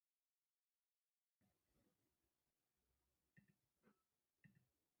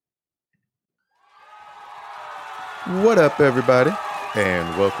What up, everybody? And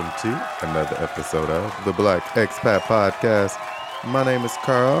welcome to another episode of the Black Expat Podcast. My name is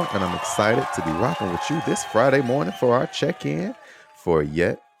Carl, and I'm excited to be rocking with you this Friday morning for our check in for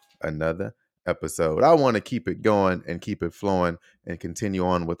yet another episode. I want to keep it going and keep it flowing and continue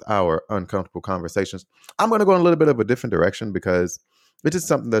on with our uncomfortable conversations. I'm going to go in a little bit of a different direction because it's just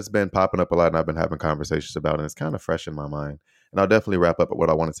something that's been popping up a lot and I've been having conversations about, and it's kind of fresh in my mind. And I'll definitely wrap up at what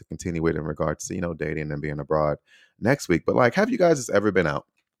I wanted to continue with in regards to, dating and being abroad next week. But like, have you guys ever been out?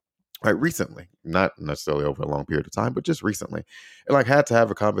 Right, recently, not necessarily over a long period of time, but just recently, and like had to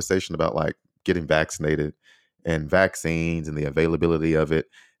have a conversation about like getting vaccinated and vaccines and the availability of it,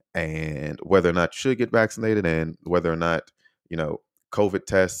 and whether or not you should get vaccinated, and whether or not you know COVID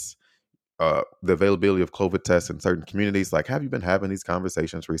tests, the availability of COVID tests in certain communities. Like, have you been having these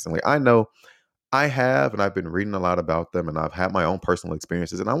conversations recently? I know I have, and I've been reading a lot about them, and I've had my own personal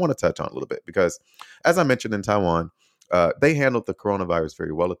experiences, and I want to touch on a little bit because, as I mentioned in Taiwan, they handled the coronavirus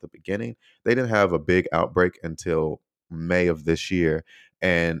very well at the beginning. They didn't have a big outbreak until May of this year,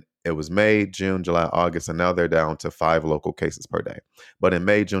 and it was May, June, July, August, and now they're down to 5 local cases per day. But in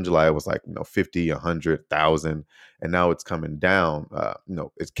May, June, July, it was like 50, 100,000, and now it's coming down.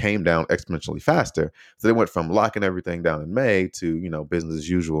 It came down exponentially faster. So they went from locking everything down in May to business as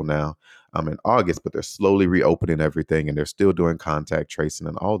usual now in August, but they're slowly reopening everything and they're still doing contact tracing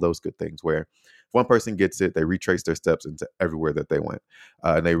and all those good things where if one person gets it, they retrace their steps into everywhere that they went.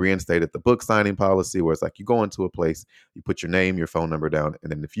 And they reinstated the book signing policy where it's like you go into a place, you put your name, your phone number down,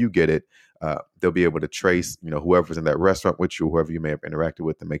 and then if you get it, they'll be able to trace, whoever's in that restaurant with you, whoever you may have interacted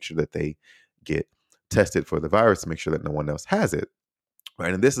with, to make sure that they get tested for the virus to make sure that no one else has it.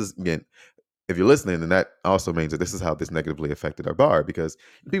 Right. And this is, again, if you're listening, then that also means that this is how this negatively affected our bar because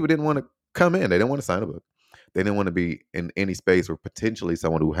people didn't want to come in. They didn't want to sign a book. They didn't want to be in any space where potentially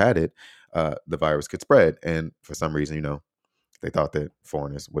someone who had it, the virus could spread. And for some reason, they thought that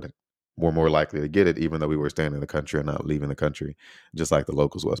foreigners were more likely to get it, even though we were staying in the country and not leaving the country, just like the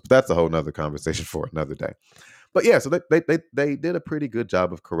locals was. But that's a whole nother conversation for another day. But yeah, so they did a pretty good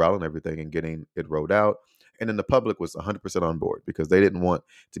job of corralling everything and getting it rolled out. And then the public was 100% on board because they didn't want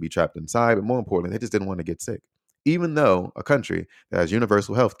to be trapped inside. But more importantly, they just didn't want to get sick. Even though a country that has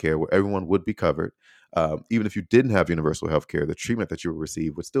universal health care where everyone would be covered, even if you didn't have universal health care, the treatment that you would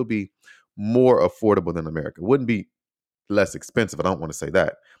receive would still be more affordable than America. It wouldn't be less expensive. I don't want to say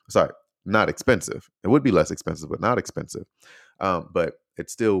that. Sorry, not expensive. It would be less expensive, but not expensive. But it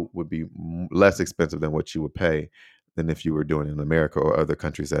still would be less expensive than what you would pay than if you were doing it in America or other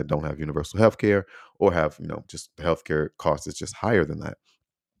countries that don't have universal health care or have, just the healthcare cost is just higher than that.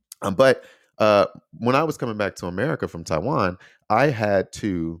 But when I was coming back to America from Taiwan, I had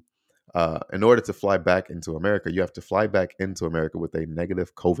to, in order to fly back into America, you have to fly back into America with a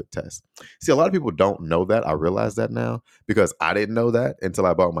negative COVID test. See, a lot of people don't know that. I realize that now because I didn't know that until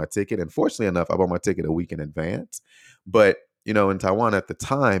I bought my ticket. And fortunately enough, I bought my ticket a week in advance. But in Taiwan at the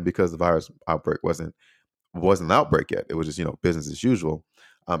time, because the virus outbreak wasn't an outbreak yet, it was just business as usual.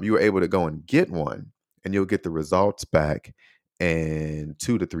 You were able to go and get one, and you'll get the results back in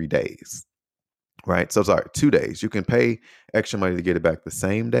 2 to 3 days. Right. So sorry, 2 days. You can pay extra money to get it back the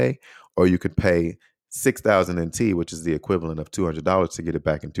same day, or you could pay 6,000 NT, which is the equivalent of $200 to get it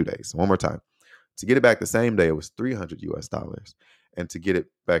back in 2 days. So one more time. To get it back the same day, it was 300 US dollars. And to get it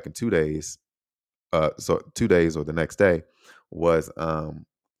back in 2 days, so 2 days or the next day was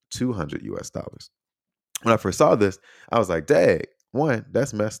 200 US dollars. When I first saw this, I was like, dang, one,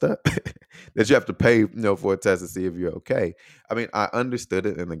 that's messed up that you have to pay, for a test to see if you're okay. I mean, I understood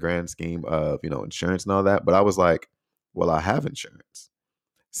it in the grand scheme of, insurance and all that, but I was like, well, I have insurance.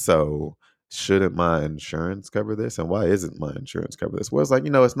 So shouldn't my insurance cover this? And why isn't my insurance cover this? Well, it's like,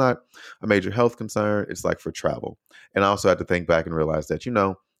 it's not a major health concern. It's like for travel. And I also had to think back and realize that,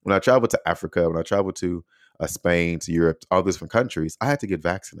 when I traveled to Africa, when I traveled to Spain, to Europe, all these different countries, I had to get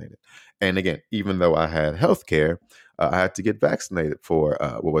vaccinated. And again, even though I had health care, I had to get vaccinated for,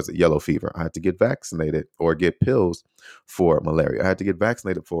 yellow fever. I had to get vaccinated or get pills for malaria. I had to get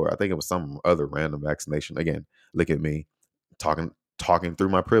vaccinated for, I think it was some other random vaccination. Again, look at me talking through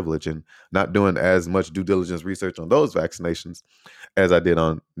my privilege and not doing as much due diligence research on those vaccinations as I did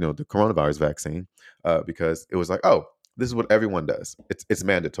on the coronavirus vaccine, because it was like, oh, this is what everyone does. It's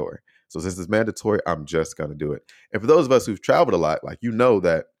mandatory. So since it's mandatory, I'm just gonna do it. And for those of us who've traveled a lot, like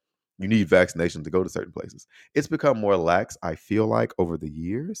that you need vaccination to go to certain places. It's become more lax, I feel like, over the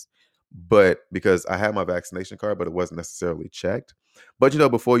years. But because I had my vaccination card, but it wasn't necessarily checked. But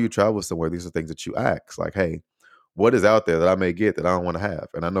before you travel somewhere, these are things that you ask, like, hey, what is out there that I may get that I don't want to have?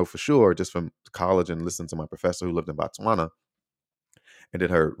 And I know for sure, just from college and listening to my professor who lived in Botswana and did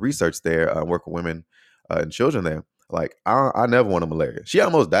her research there, work with women and children there. Like I never wanted malaria. She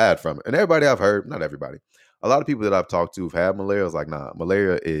almost died from it. And everybody I've heard, not everybody, a lot of people that I've talked to who've had malaria is like, nah,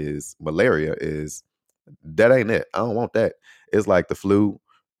 malaria is that ain't it. I don't want that. It's like the flu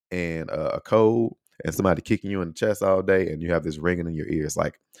and a cold and somebody kicking you in the chest all day and you have this ringing in your ears.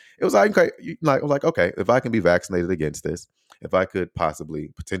 Like it was like okay, I was like, okay, if I can be vaccinated against this, if I could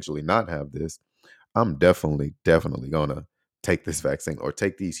possibly potentially not have this, I'm definitely gonna take this vaccine or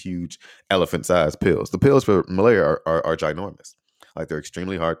take these huge elephant-sized pills. The pills for malaria are ginormous. Like they're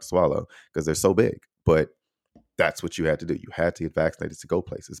extremely hard to swallow because they're so big. But that's what you had to do. You had to get vaccinated to go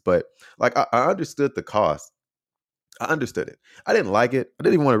places. But like I understood the cost. I understood it. I didn't like it. I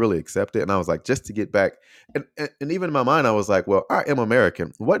didn't even want to really accept it. And I was like, just to get back. And even in my mind, I was like, well, I am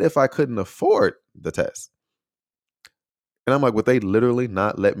American. What if I couldn't afford the test? And I'm like, would they literally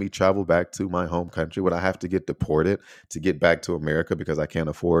not let me travel back to my home country? Would I have to get deported to get back to America because I can't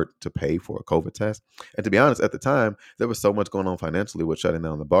afford to pay for a COVID test? And to be honest, at the time, there was so much going on financially with shutting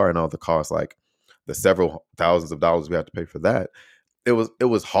down the bar and all the costs, like the several thousands of dollars we have to pay for that. It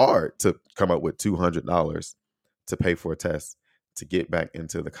was hard to come up with $200 to pay for a test to get back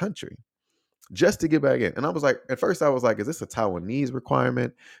into the country just to get back in. And I was like, at first I was like, is this a Taiwanese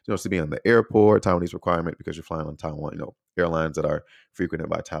requirement? To be in the airport, Taiwanese requirement because you're flying on Taiwan, airlines that are frequented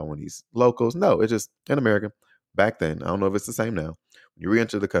by Taiwanese locals. No, it's just in America. Back then, I don't know if it's the same now. When you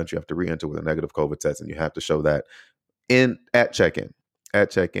re-enter the country, you have to re-enter with a negative COVID test, and you have to show that at check-in. At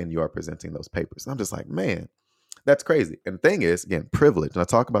check-in, you are presenting those papers. I'm just like, man, that's crazy. And the thing is, again, privilege. And I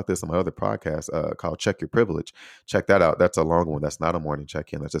talk about this on my other podcast called Check Your Privilege. Check that out. That's a long one. That's not a morning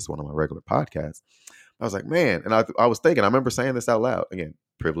check-in. That's just one of my regular podcasts. I was like, man. And I was thinking, I remember saying this out loud. Again,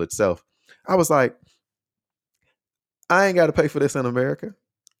 privilege self. I was like, I ain't got to pay for this in America.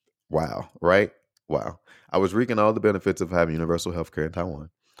 Wow. Right? Wow. I was reaping all the benefits of having universal health care in Taiwan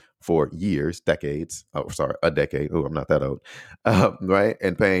for years, decades. Oh, sorry, a decade. Oh, I'm not that old. Right?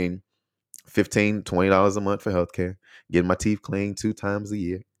 And paying $15-$20 a month for healthcare, getting my teeth cleaned 2 times a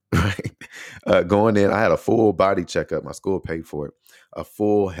year, right? Going in, I had a full body checkup. My school paid for it, a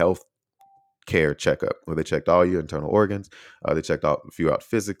full health care checkup where they checked all your internal organs. They checked out a few out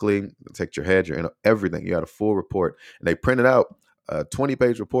physically, checked your head, everything. You had a full report, and they printed out a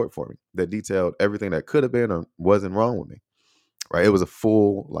 20-page report for me that detailed everything that could have been or wasn't wrong with me. Right? It was a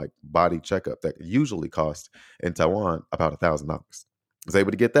full like body checkup that usually cost in Taiwan about $1,000. I was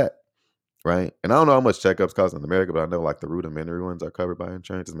able to get that. Right. And I don't know how much checkups cost in America, but I know like the rudimentary ones are covered by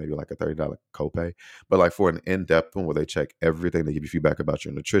insurance. It's maybe like a $30 copay. But like for an in-depth one where they check everything, they give you feedback about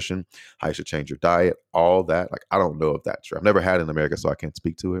your nutrition, how you should change your diet, all that. Like, I don't know if that's true. I've never had it in America, so I can't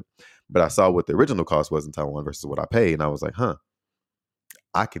speak to it. But I saw what the original cost was in Taiwan versus what I paid. And I was like,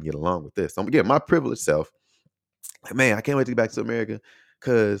 I can get along with this. So again, my privileged self, like, man, I can't wait to get back to America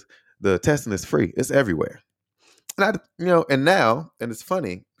because the testing is free. It's everywhere. And and now, and it's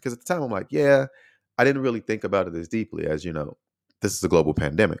funny because at the time I'm like, yeah, I didn't really think about it as deeply as, this is a global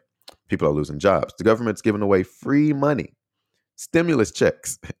pandemic. People are losing jobs. The government's giving away free money, stimulus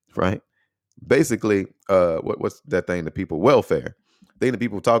checks, right? Basically, what's that thing that people, welfare, thing that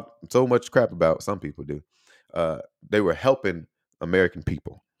people talk so much crap about, some people do. They were helping American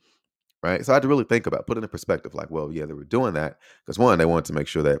people, right? So I had to really think about, put it in perspective, like, well, yeah, they were doing that because one, they wanted to make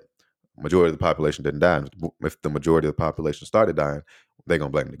sure that majority of the population didn't die. And if the majority of the population started dying, they're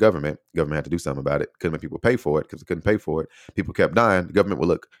going to blame the government. The government had to do something about it. Couldn't make people pay for it because they couldn't pay for it. People kept dying. The government would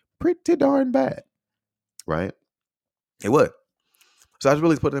look pretty darn bad, right? It would. So I was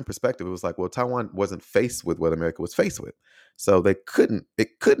really put it in perspective. It was like, well, Taiwan wasn't faced with what America was faced with. So it couldn't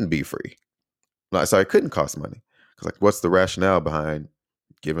be free. No, sorry, it couldn't cost money. Because like, what's the rationale behind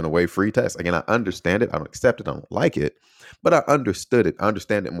giving away free tests? Again, I understand it. I don't accept it. I don't like it. But I understood it. I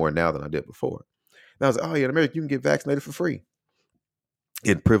understand it more now than I did before. And I was like, oh yeah, in America, you can get vaccinated for free.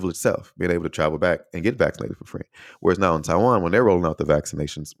 In privileged self, being able to travel back and get vaccinated for free. Whereas now in Taiwan, when they're rolling out the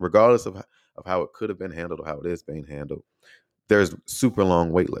vaccinations, regardless of how it could have been handled or how it is being handled, there's super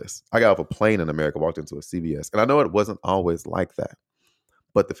long wait lists. I got off a plane in America, walked into a CVS, and I know it wasn't always like that.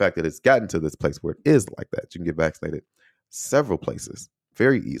 But the fact that it's gotten to this place where it is like that, you can get vaccinated several places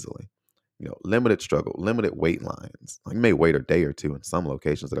very easily. Limited struggle, limited wait lines. Like, you may wait a day or two in some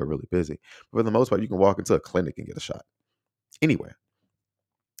locations that are really busy. But for the most part, you can walk into a clinic and get a shot anywhere.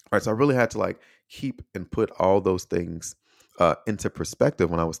 All right. So I really had to like keep and put all those things into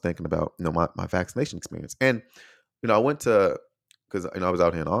perspective when I was thinking about, my vaccination experience. And, I went to, because, I was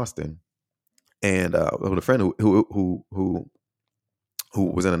out here in Austin and with a friend who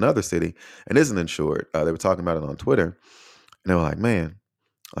was in another city and isn't insured. They were talking about it on Twitter and they were like, man,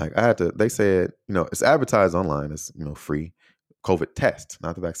 like they said, it's advertised online as, free COVID test,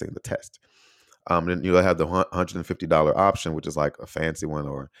 not the vaccine, the test. Then you'll have the $150 option, which is like a fancy one,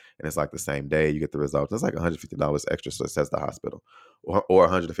 and it's like the same day you get the results. It's like $150 extra, so it says the hospital, or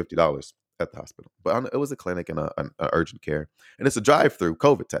 $150 at the hospital. But it was a clinic and an urgent care, and it's a drive-through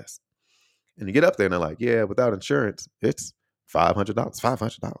COVID test. And you get up there, and they're like, "Yeah, without insurance, it's $500.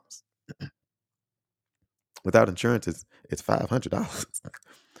 $500 without insurance, it's $500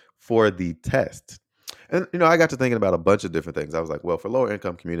 for the test." And I got to thinking about a bunch of different things. I was like, well, for lower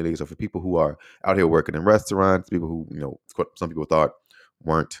income communities, or for people who are out here working in restaurants, people who some people thought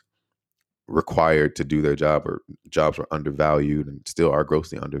weren't required to do their job, or jobs were undervalued and still are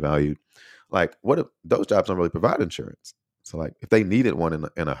grossly undervalued. Like, what if those jobs don't really provide insurance? So, like, if they needed one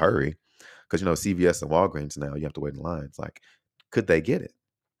in a hurry, because CVS and Walgreens now you have to wait in lines. Like, could they get it?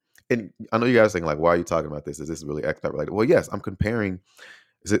 And I know you guys are saying, like, why are you talking about this? Is this really expat related? Well, yes, I'm comparing.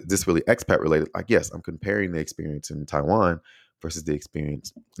 Is it this really expat related? Like, yes, I'm comparing the experience in Taiwan versus the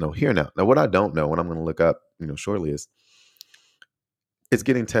experience here now. Now, what I don't know, what I'm going to look up shortly, is it's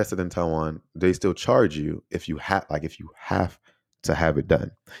getting tested in Taiwan. They still charge you if you have to have it done.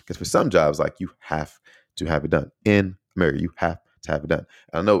 Because for some jobs, like, you have to have it done in America. You have to have it done.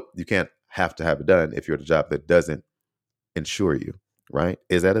 And I know you can't have to have it done if you're at a job that doesn't insure you, right?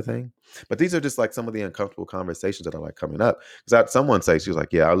 Is that a thing? But these are just like some of the uncomfortable conversations that are like coming up. Because I had someone say, she was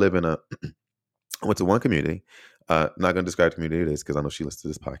like, "Yeah, I live in I went to one community. Not going to describe the community it is because I know she listens to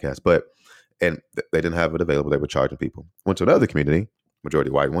this podcast, and they didn't have it available. They were charging people. Went to another community,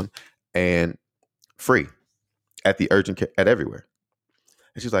 majority white one, and free at the urgent care, at everywhere."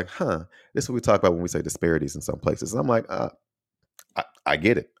 And she's like, "Huh, this is what we talk about when we say disparities in some places." And I'm like, I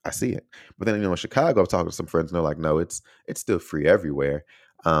get it. I see it. But then, in Chicago, I was talking to some friends, and they're like, "No, it's still free everywhere."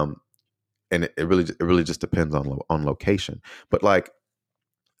 And it really just depends on location. But like,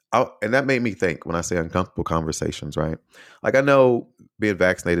 and that made me think when I say uncomfortable conversations, right? Like, I know being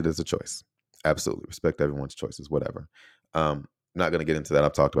vaccinated is a choice. Absolutely. Respect everyone's choices, whatever. Not going to get into that.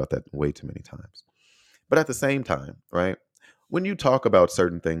 I've talked about that way too many times. But at the same time, right? When you talk about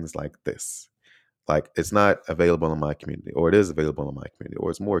certain things like this, like, it's not available in my community, or it is available in my community, or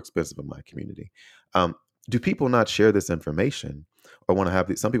it's more expensive in my community. Do people not share this information, or want to have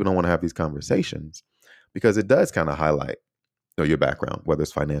some people don't want to have these conversations because it does kind of highlight your background, whether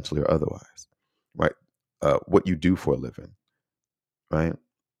it's financially or otherwise, right? What you do for a living, right?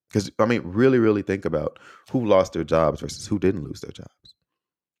 Because, I mean, really, really think about who lost their jobs versus who didn't lose their jobs,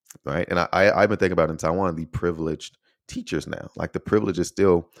 right? And I've been thinking about in Taiwan, the privileged teachers now. Like, the privilege is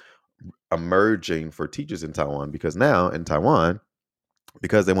still emerging for teachers in Taiwan, because now in Taiwan,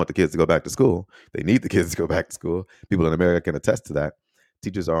 because they want the kids to go back to school, they need the kids to go back to school. People in America can attest to that.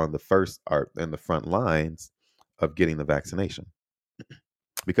 Teachers are in the front lines of getting the vaccination.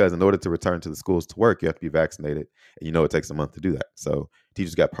 Because in order to return to the schools to work, you have to be vaccinated. And it takes a month to do that. So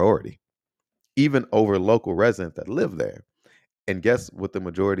teachers got priority, even over local residents that live there. And guess what the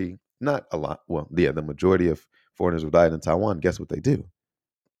majority, not a lot, well, yeah, the majority of foreigners who died in Taiwan, guess what they do?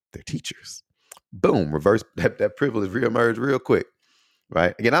 They're teachers. Boom, reverse that privilege reemerged real quick,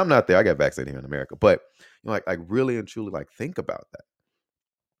 right? Again, I'm not there. I got vaccinated here in America. But like really and truly, like, think about that.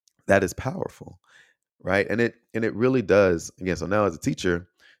 That is powerful. Right. And it really does. Again, so now as a teacher,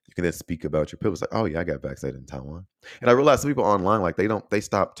 you can then speak about your privilege. Like, oh yeah, I got vaccinated in Taiwan. And I realize some people online, like, they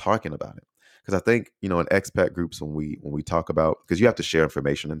stop talking about it. Because I think, in expat groups, when we talk about, because you have to share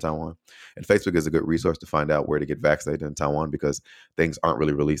information in Taiwan, and Facebook is a good resource to find out where to get vaccinated in Taiwan, because things aren't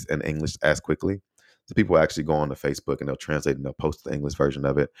really released in English as quickly. So people actually go on to Facebook and they'll translate and they'll post the English version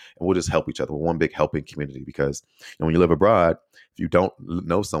of it, and we'll just help each other. We're one big helping community, because when you live abroad, if you don't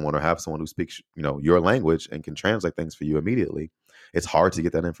know someone or have someone who speaks your language and can translate things for you immediately, it's hard to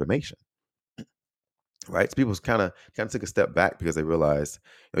get that information, right? So people kind of took a step back because they realized,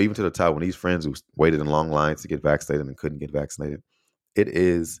 even to the Taiwanese friends who waited in long lines to get vaccinated and couldn't get vaccinated, it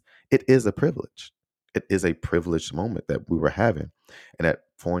is a privilege. It is a privileged moment that we were having, and that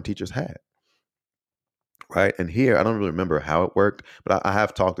foreign teachers had. Right. And here, I don't really remember how it worked, but I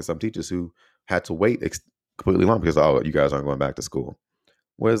have talked to some teachers who had to wait completely long because, oh, you guys aren't going back to school.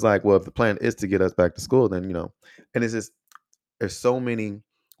 Whereas, like, well, if the plan is to get us back to school, then, and it's just, there's so many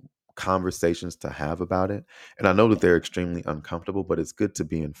conversations to have about it. And I know that they're extremely uncomfortable, but it's good to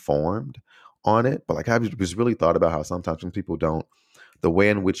be informed on it. But like, I just really thought about how sometimes when people don't, the way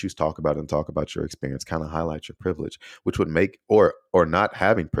in which you talk about it and talk about your experience kind of highlights your privilege, which would make, or not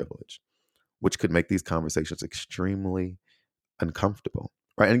having privilege, which could make these conversations extremely uncomfortable.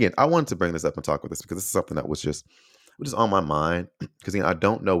 Right. And again, I wanted to bring this up and talk about this because this is something that was just on my mind. Because I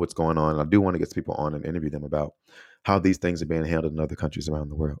don't know what's going on. And I do want to get people on and interview them about how these things are being handled in other countries around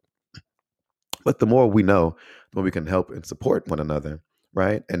the world. But the more we know, the more we can help and support one another,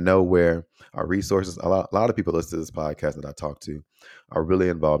 right? And know where our resources, a lot of people listen to this podcast that I talk to are really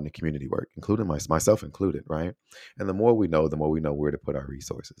involved in community work, including myself included, right? And the more we know, the more we know where to put our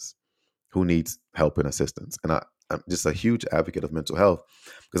resources, who needs help and assistance. And I'm just a huge advocate of mental health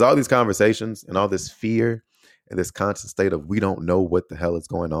because all these conversations and all this fear and this constant state of we don't know what the hell is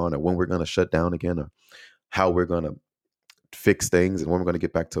going on or when we're going to shut down again or how we're going to fix things and when we're going to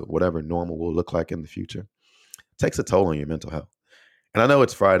get back to whatever normal will look like in the future takes a toll on your mental health. And I know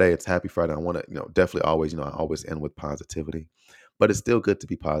it's Friday, it's happy Friday. I want to, definitely always, I always end with positivity, but it's still good to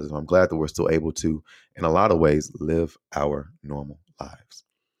be positive. I'm glad that we're still able to, in a lot of ways, live our normal lives.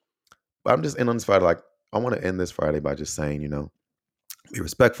 But I'm just in on this Friday. Like, I want to end this Friday by just saying, be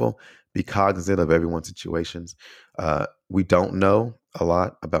respectful, be cognizant of everyone's situations. We don't know a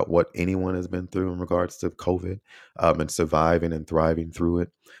lot about what anyone has been through in regards to COVID and surviving and thriving through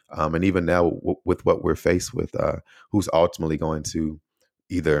it. And even now, with what we're faced with, who's ultimately going to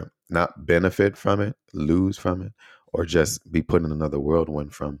either not benefit from it, lose from it, or just be put in another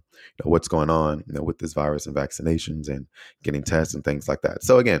whirlwind from what's going on with this virus and vaccinations and getting tests and things like that.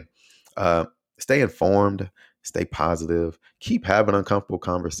 So again, stay informed, stay positive, keep having uncomfortable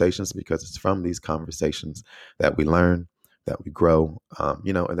conversations because it's from these conversations that we learn, that we grow, and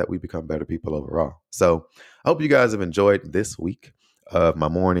that we become better people overall. So I hope you guys have enjoyed this week of my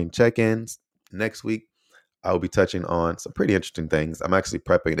morning check-ins. Next week, I will be touching on some pretty interesting things. I'm actually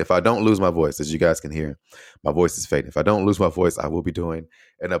prepping. If I don't lose my voice, as you guys can hear, my voice is fading. If I don't lose my voice, I will be doing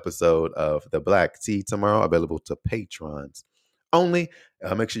an episode of The Black Tea tomorrow, available to patrons only.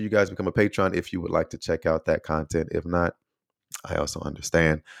 Make sure you guys become a patron if you would like to check out that content. If not, I also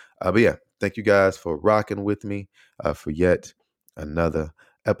understand. But yeah, thank you guys for rocking with me for yet another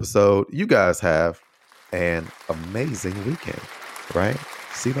episode. You guys have an amazing weekend, right?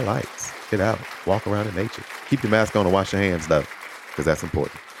 See the lights, get out, walk around in nature. Keep your mask on and wash your hands though, because that's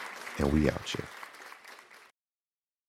important. And we out here.